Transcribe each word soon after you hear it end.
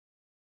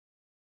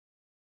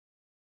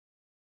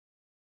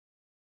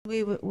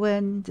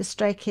When the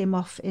strike came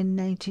off in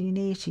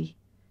 1980,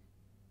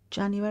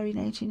 January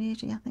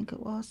 1980, I think it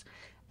was.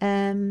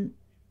 Um,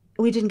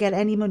 we didn't get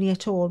any money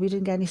at all. We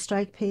didn't get any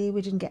strike pay.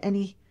 We didn't get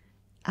any.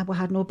 We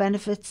had no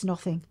benefits,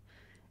 nothing.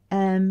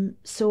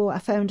 So I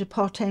found a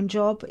part-time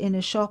job in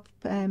a shop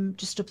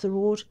just up the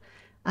road.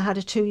 I had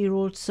a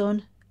 2-year-old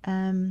son,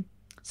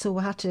 so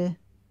we had to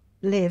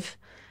live.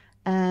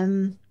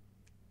 Um,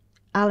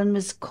 Alan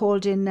was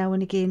called in now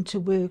and again to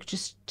work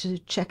just to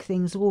check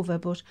things over,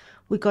 but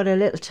we got a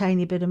little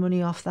tiny bit of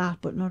money off that,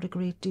 but not a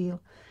great deal.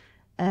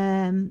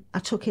 I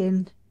took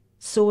in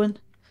sewing.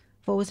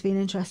 I've always been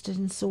interested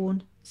in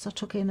sewing, so I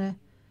took in a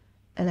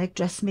like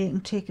dressmaking,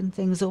 taking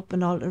things up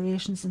and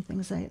alterations and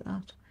things like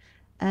that.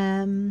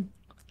 Um,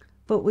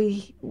 but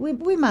we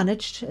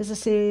managed. As I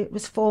say, it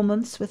was 4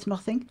 months with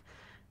nothing,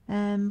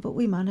 but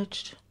we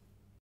managed.